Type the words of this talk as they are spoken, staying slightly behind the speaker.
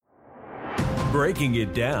Breaking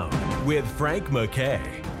It Down with Frank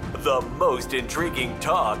McKay. The most intriguing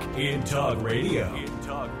talk in talk radio.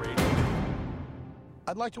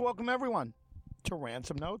 I'd like to welcome everyone to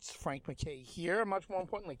Ransom Notes. Frank McKay here. Much more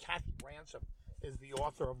importantly, Kathy Ransom is the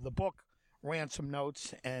author of the book Ransom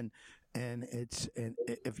Notes, and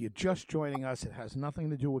if you're just joining us, it has nothing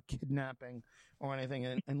to do with kidnapping or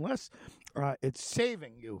anything, unless it's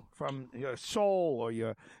saving you from your soul or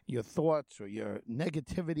your thoughts or your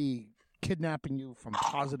negativity, kidnapping you from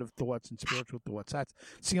positive thoughts and spiritual thoughts. That's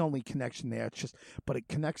the only connection there. But it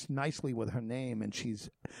connects nicely with her name, and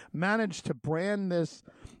she's managed to brand this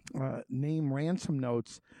name Ransom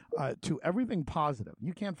Notes to everything positive.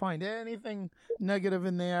 You can't find anything negative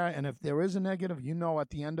in there, and if there is a negative, at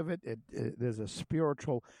the end of it, there's a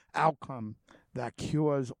spiritual outcome that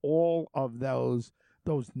cures all of those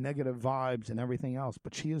negative vibes and everything else.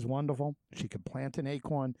 But she is wonderful. She could plant an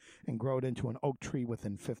acorn and grow it into an oak tree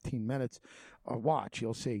within 15 minutes. Watch,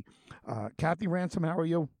 you'll see. Kathy Ransom, how are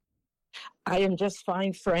you? I am just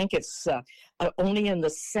fine, Frank. It's only in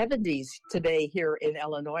the 70s today here in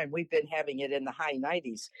Illinois, and we've been having it in the high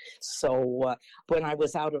 90s. So when I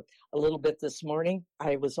was out a little bit this morning,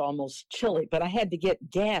 I was almost chilly, but I had to get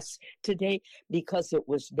gas today because it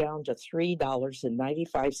was down to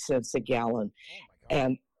 $3.95 a gallon.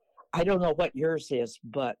 And I don't know what yours is,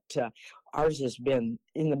 but ours has been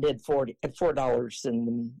in the mid $4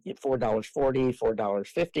 and $4.40,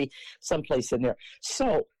 $4.50, someplace in there.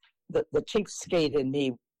 So the cheapskate in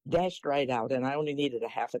me dashed right out, and I only needed a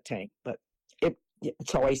half a tank. But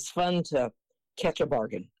it's always fun to catch a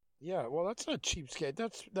bargain. Yeah, well, that's not cheapskate.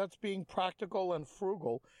 That's being practical and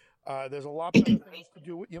frugal. There's a lot better things to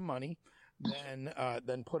do with your money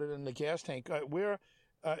than put it in the gas tank. We're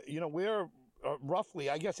roughly,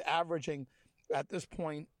 I guess, averaging at this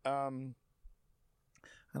point, I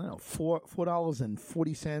don't know,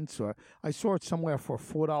 $4.40, or I saw it somewhere for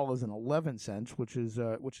 $4.11, which is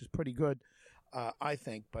pretty good, I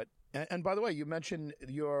think. But and by the way, you mentioned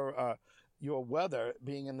your weather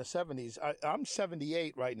being in the 70s. I'm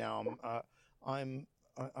 78 right now. I'm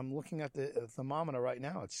looking at the thermometer right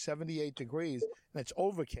now. It's 78 degrees and it's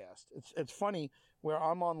overcast. It's funny where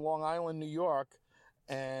I'm on Long Island, New York,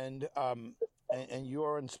 and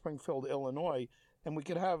you're in Springfield, Illinois, and we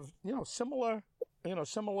could have similar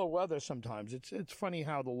weather sometimes. It's funny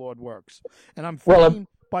how the Lord works. And I'm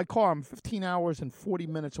by car. I'm 15 hours and 40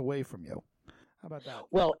 minutes away from you. How about that?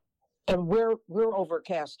 Well, and we're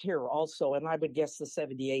overcast here also, and I would guess the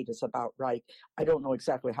 78 is about right. I don't know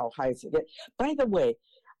exactly how high it's get. By the way,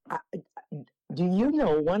 do you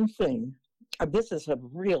know one thing? This is a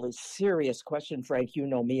really serious question, Frank. You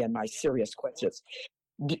know me and my serious questions.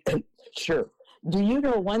 Sure. Do you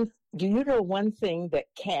know one thing that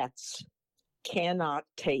cats cannot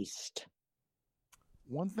taste?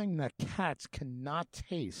 One thing that cats cannot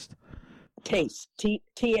taste. Taste. Taste.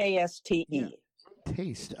 Yeah.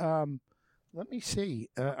 Taste. Let me see.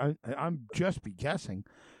 I'm just be guessing.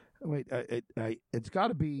 Wait. It's got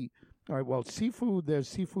to be. All right. Well, seafood. There's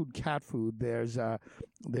seafood, cat food. There's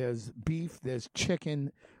beef. There's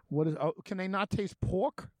chicken. What is? Oh, can they not taste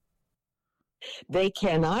pork? They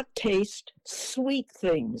cannot taste sweet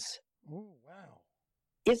things. Oh, wow.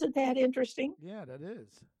 Isn't that interesting? Yeah, that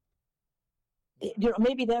is.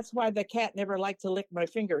 Maybe that's why the cat never liked to lick my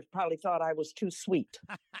fingers. Probably thought I was too sweet.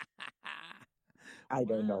 I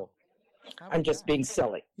don't know. I'm just being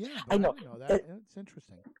silly. Yeah, I know. That. It's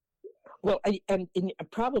interesting. Well, and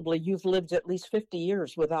probably you've lived at least 50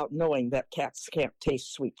 years without knowing that cats can't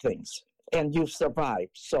taste sweet things, and you've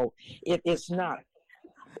survived. So it is not.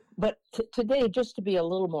 But today, just to be a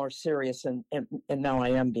little more serious, and now I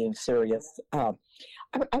am being serious, I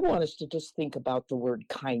want us to just think about the word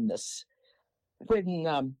kindness.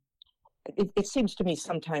 When it seems to me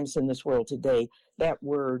sometimes in this world today, that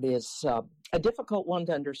word is a difficult one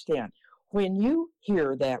to understand. When you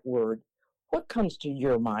hear that word, what comes to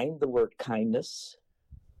your mind, the word kindness?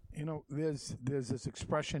 There's this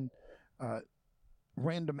expression,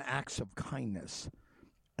 random acts of kindness,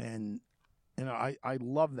 and I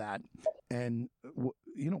love that. And,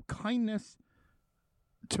 kindness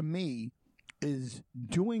to me is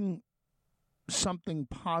doing something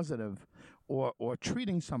positive or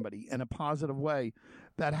treating somebody in a positive way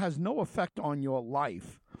that has no effect on your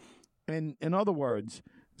life. And in other words,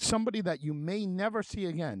 somebody that you may never see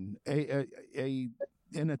again, an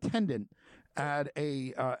attendant at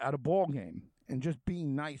a ball game, and just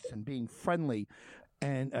being nice and being friendly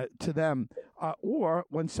and to them, or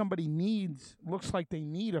when somebody looks like they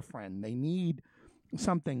need a friend, they need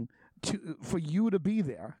something for you to be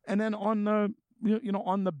there. And then on the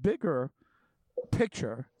bigger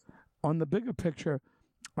picture,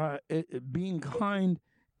 being kind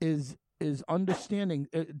is understanding,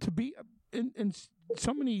 to be in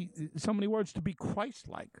so many words, to be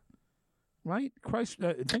Christ-like, right? Christ.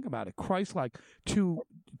 Think about it, Christ-like, to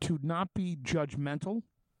not be judgmental,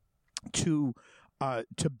 to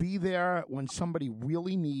be there when somebody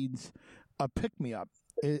really needs a pick-me-up,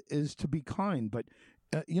 is to be kind. But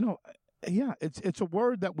yeah, it's a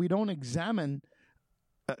word that we don't examine,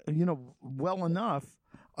 well enough,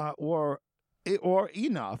 or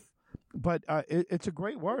enough. But it's a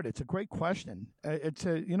great word. It's a great question. It's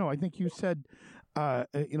a I think you said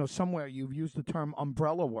somewhere you've used the term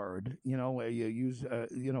umbrella word. Where you use a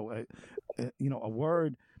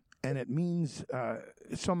word, and it means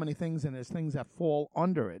so many things, and there's things that fall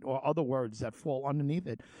under it, or other words that fall underneath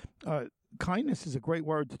it. Kindness is a great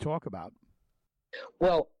word to talk about.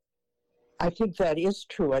 Well, I think that is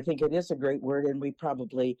true. I think it is a great word, and we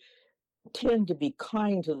probably tend to be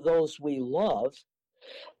kind to those we love,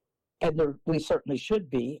 and we certainly should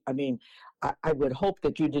be. I mean, I would hope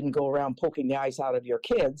that you didn't go around poking the eyes out of your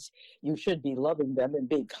kids. You should be loving them and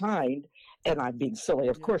being kind. And I'm being silly.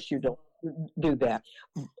 Of course, you don't do that,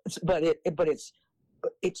 but it's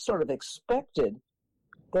sort of expected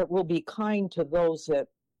that we'll be kind to those that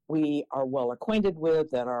we are well acquainted with,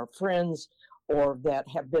 that are friends, or that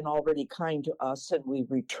have been already kind to us, and we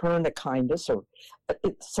return a kindness, or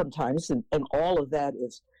sometimes, and all of that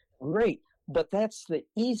is great. But that's the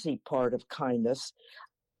easy part of kindness.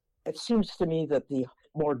 It seems to me that the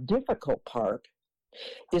more difficult part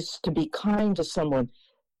is to be kind to someone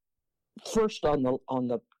first on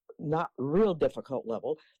the not real difficult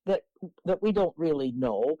level that we don't really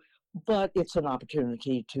know, but it's an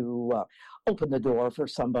opportunity to open the door for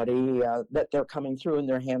somebody that they're coming through and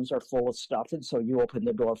their hands are full of stuff, and so you open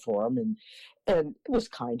the door for them, and it was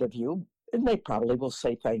kind of you. And they probably will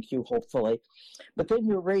say thank you, hopefully. But then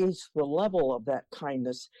you raise the level of that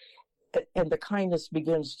kindness, and the kindness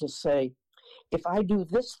begins to say, if I do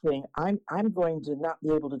this thing, I'm going to not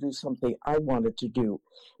be able to do something I wanted to do.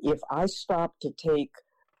 If I stop to take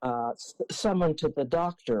someone to the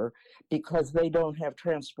doctor because they don't have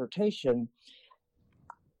transportation,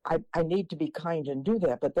 I need to be kind and do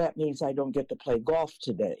that, but that means I don't get to play golf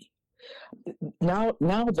today. Now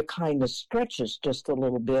the kindness stretches just a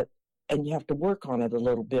little bit, and you have to work on it a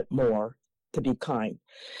little bit more to be kind.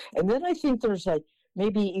 And then I think there's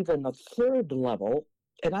maybe even a third level,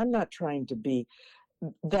 and I'm not trying to be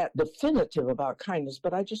that definitive about kindness,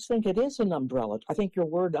 but I just think it is an umbrella. I think your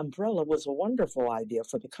word umbrella was a wonderful idea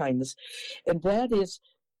for the kindness. And that is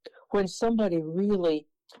when somebody really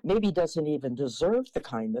maybe doesn't even deserve the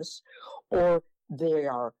kindness, or they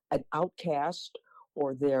are an outcast,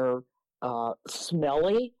 or they're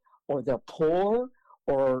smelly, or they're poor,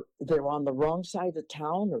 or they're on the wrong side of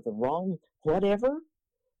town, or the wrong whatever.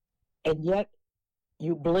 And yet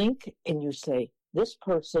you blink and you say, this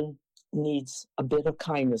person needs a bit of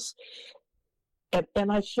kindness.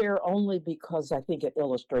 And I share only because I think it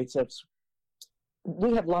illustrates it.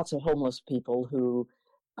 We have lots of homeless people who,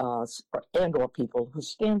 or people who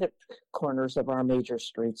stand at corners of our major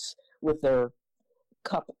streets with their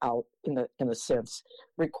cup out, in a sense,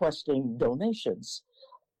 requesting donations.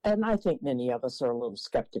 And I think many of us are a little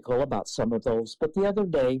skeptical about some of those. But the other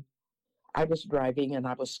day, I was driving and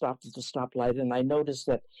I was stopped at the stoplight, and I noticed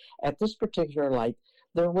that at this particular light,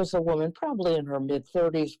 there was a woman probably in her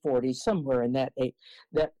mid-30s, 40s, somewhere in that age,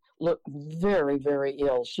 that looked very, very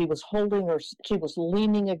ill. She was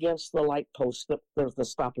leaning against the light post, the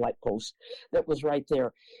stoplight post that was right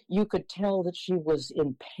there. You could tell that she was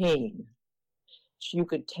in pain. You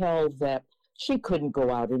could tell that she couldn't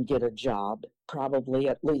go out and get a job, probably,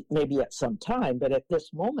 at least maybe at some time, but at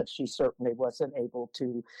this moment she certainly wasn't able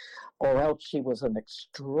to, or else she was an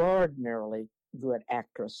extraordinarily good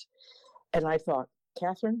actress. And I thought,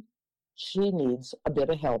 Catherine, she needs a bit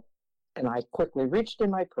of help. And I quickly reached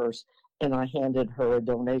in my purse and I handed her a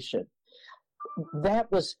donation. That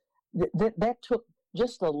took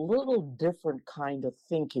just a little different kind of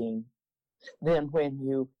thinking than when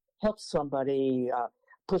you help somebody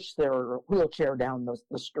push their wheelchair down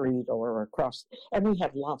the street or across. And we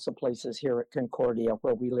have lots of places here at Concordia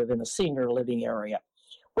where we live in a senior living area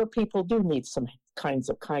where people do need some kinds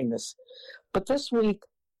of kindness. But this week,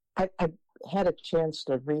 I had a chance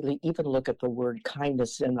to really even look at the word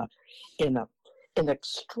kindness in an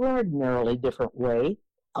extraordinarily different way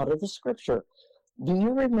out of the scripture. Do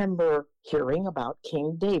you remember hearing about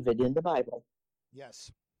King David in the Bible?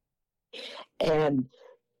 Yes. And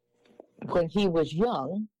when he was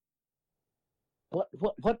young,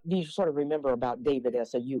 what do you sort of remember about David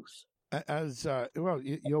as a youth? As well,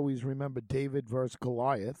 you always remember David versus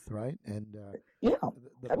Goliath, right? And yeah,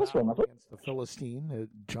 the That was battle wonderful. against the Philistine, the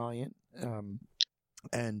giant,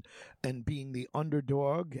 and being the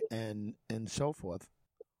underdog and so forth.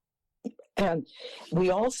 And we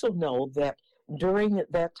also know that during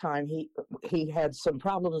that time, he had some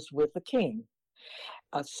problems with the king,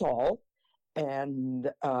 Saul, and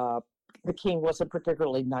the king wasn't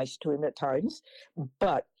particularly nice to him at times.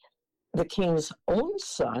 But the king's own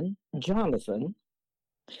son, Jonathan,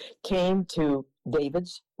 came to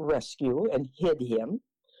David's rescue and hid him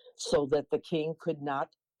so that the king could not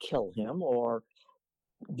kill him or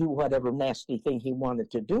do whatever nasty thing he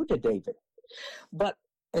wanted to do to David. But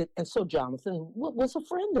and so Jonathan was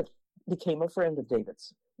became a friend of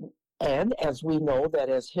David's. And as we know that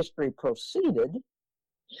as history proceeded,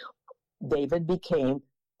 David became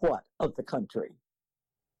what of the country?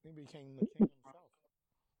 He became the king himself.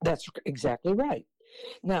 That's exactly right.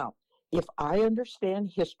 Now, if I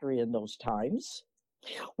understand history in those times,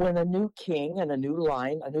 when a new king and a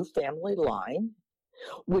new family line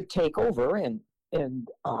would take over, and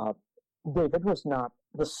David was not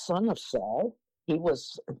the son of Saul. He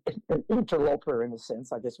was an interloper in a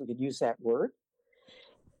sense, I guess we could use that word.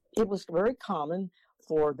 It was very common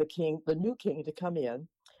for the new king, to come in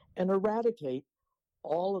and eradicate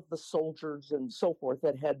all of the soldiers and so forth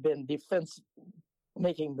that had been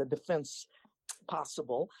making the defense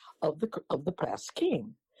possible of the past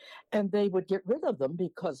king. And they would get rid of them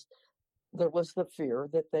because there was the fear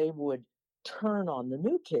that they would turn on the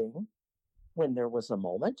new king when there was a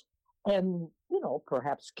moment and,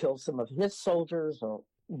 perhaps kill some of his soldiers or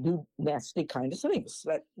do nasty kind of things.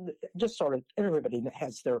 That just sort of everybody that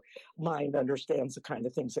has their mind understands the kind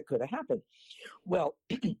of things that could have happened. Well,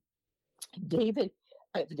 David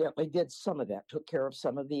evidently did some of that, took care of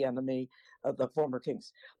some of the enemy of the former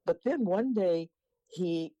kings. But then one day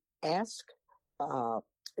he asked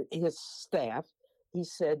his staff, he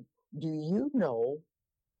said, "Do you know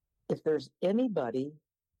if there's anybody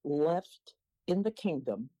left in the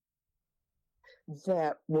kingdom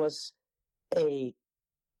that was a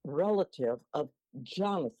relative of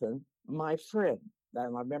Jonathan, my friend?"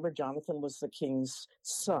 And I remember Jonathan was the king's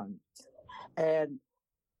son. And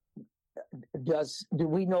do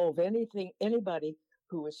we know of anybody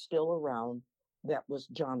who is still around that was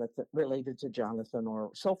Jonathan, related to Jonathan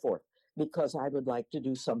or so forth? Because I would like to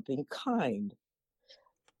do something kind.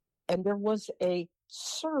 And there was a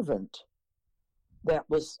servant that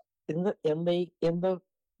was in the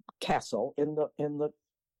castle, in the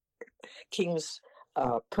king's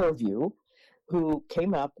purview, who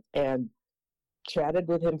came up and chatted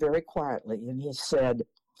with him very quietly. And he said,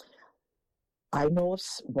 "I know of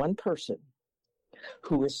one person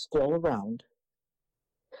who is still around,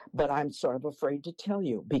 but I'm sort of afraid to tell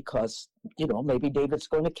you because, maybe David's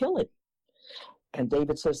going to kill him." And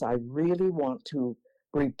David says, "I really want to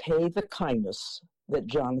repay the kindness that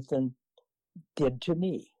Jonathan did to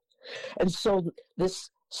me." And so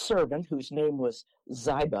this servant, whose name was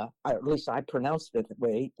Ziba, or at least I pronounced it that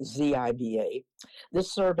way, Ziba,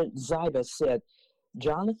 this servant Ziba said,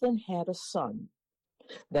 "Jonathan had a son.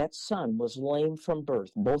 That son was lame from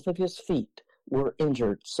birth. Both of his feet were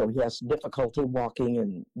injured, so he has difficulty walking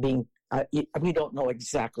and being, we don't know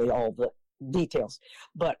exactly all the details,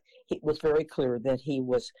 but it was very clear that he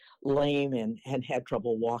was lame and had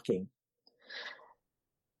trouble walking."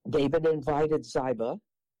 David invited Ziba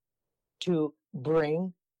to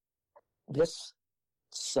bring this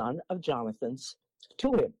son of Jonathan's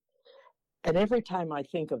to him. And every time I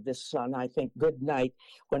think of this son, I think, good night.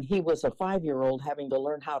 When he was a 5-year-old having to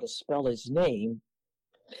learn how to spell his name,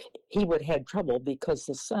 he would have trouble because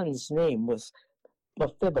the son's name was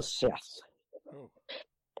Mephibosheth. Oh.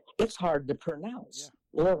 It's hard to pronounce,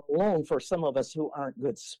 let alone for some of us who aren't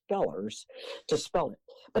good spellers to spell it.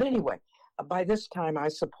 But anyway, by this time, I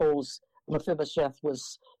suppose Mephibosheth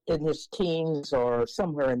was in his teens or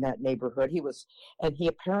somewhere in that neighborhood. He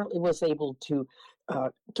apparently was able to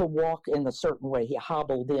walk in a certain way. He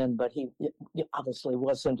hobbled in, but he obviously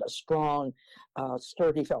wasn't a strong,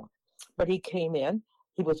 sturdy fellow. But he came in.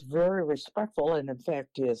 He was very respectful, and in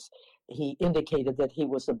fact, he indicated that he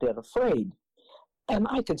was a bit afraid. And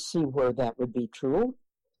I could see where that would be true.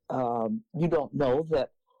 You don't know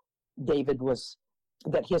that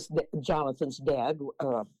Jonathan's dad,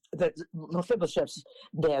 that Mephibosheth's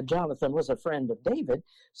dad, Jonathan, was a friend of David,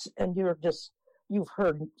 and you've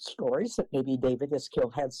heard stories that maybe David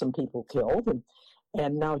had some people killed,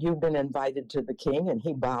 and now you've been invited to the king, and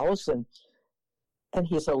he bows, and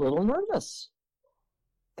he's a little nervous.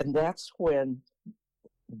 And that's when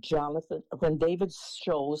David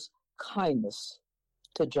shows kindness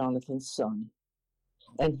to Jonathan's son.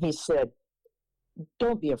 And he said,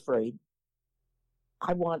 "Don't be afraid.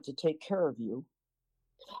 I want to take care of you.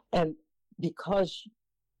 And because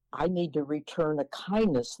I need to return a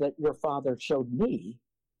kindness that your father showed me,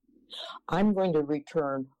 I'm going to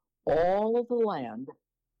return all of the land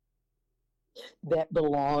that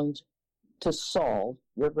belonged to Saul,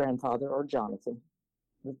 your grandfather, or Jonathan,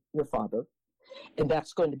 your father, and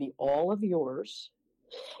that's going to be all of yours.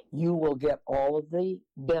 You will get all of the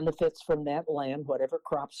benefits from that land, whatever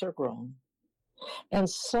crops are grown. And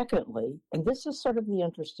secondly, and this is sort of the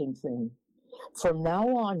interesting thing, from now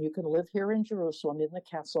on, you can live here in Jerusalem in the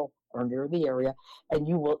castle or near the area, and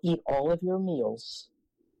you will eat all of your meals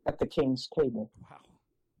at the king's table. Wow.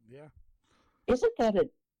 Yeah. Isn't that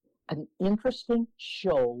an interesting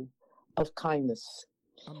show of kindness?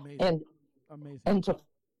 Amazing.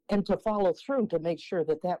 And to follow through to make sure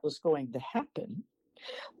that that was going to happen,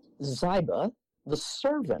 Ziba, the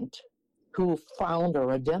servant who found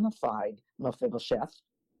or identified Mephibosheth,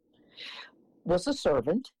 was a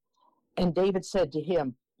servant, and David said to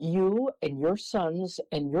him, you and your sons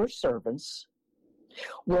and your servants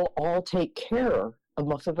will all take care of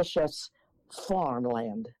Mephibosheth's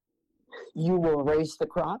farmland. You will raise the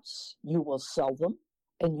crops, you will sell them,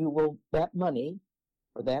 and you will, that money,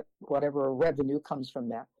 or that whatever revenue comes from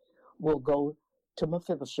that, will go to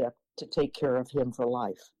Mephibosheth to take care of him for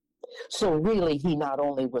life. So really, he not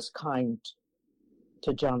only was kind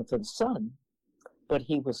to Jonathan's son, but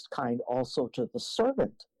he was kind also to the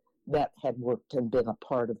servant that had worked and been a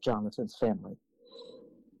part of Jonathan's family.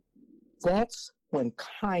 That's when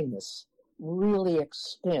kindness really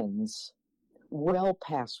extends well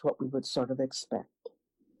past what we would sort of expect.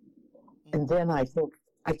 And then I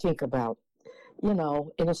think about, in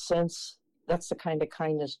a sense, that's the kind of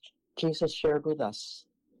kindness Jesus shared with us.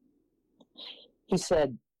 He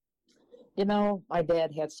said, my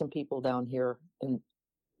dad had some people down here, and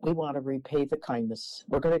we want to repay the kindness.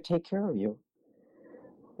 We're going to take care of you.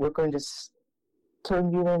 We're going to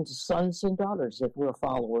turn you into sons and daughters if we're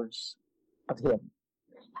followers of him.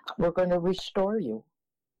 We're going to restore you.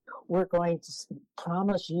 We're going to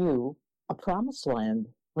promise you a promised land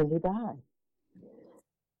when you die.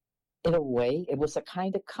 In a way, it was a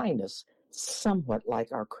kind of kindness, somewhat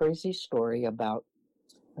like our crazy story about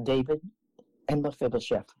David and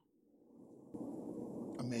Mephibosheth.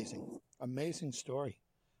 Amazing story.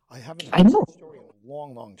 I haven't heard that story in a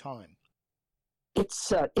long, long time.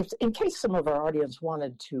 It's in case some of our audience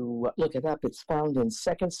wanted to look it up, it's found in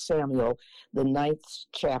 2 Samuel, the 9th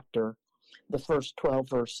chapter, the first 12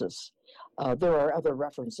 verses. There are other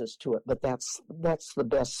references to it, but that's the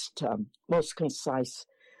best, most concise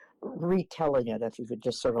retelling it, if you could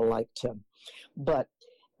just sort of like to. But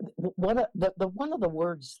one of the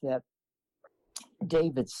words that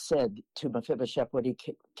David said to Mephibosheth when he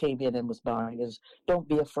came in and was buying is, "Don't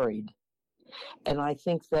be afraid." And I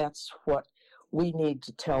think that's what we need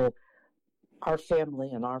to tell our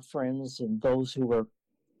family and our friends and those who are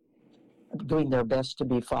doing their best to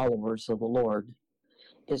be followers of the Lord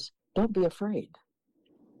is, don't be afraid.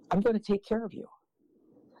 I'm going to take care of you.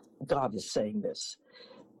 God is saying this.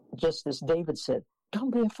 Just as David said,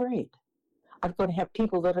 don't be afraid. I'm going to have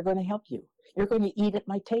people that are going to help you. You're going to eat at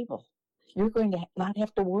my table. You're going to not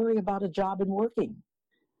have to worry about a job and working.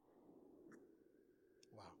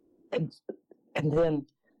 Wow. And then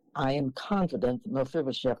I am confident that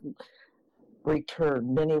Mephibosheth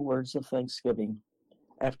returned many words of thanksgiving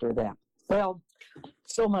after that. Well,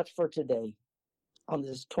 so much for today on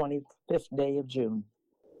this 25th day of June.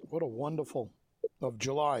 What a wonderful, of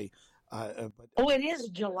July. It is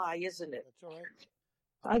July, isn't it? That's all right.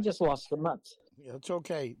 I just lost the month. Yeah, it's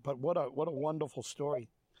okay. But what a wonderful story.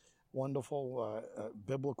 Wonderful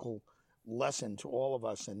biblical lesson to all of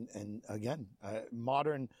us. And again,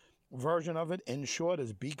 modern version of it, in short,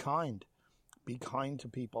 is be kind. Be kind to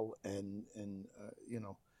people, and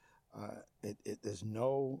there's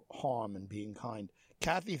no harm in being kind.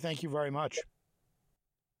 Kathy, thank you very much.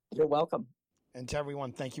 You're welcome. And to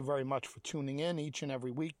everyone, thank you very much for tuning in each and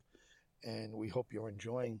every week. And we hope you're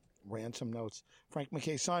enjoying Ransom Notes. Frank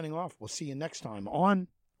MacKay signing off. We'll see you next time on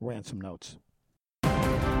Ransom Notes.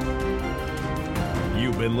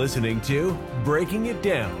 You've been listening to Breaking It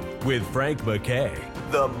Down with Frank MacKay,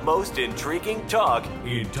 the most intriguing talk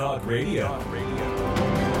in talk radio.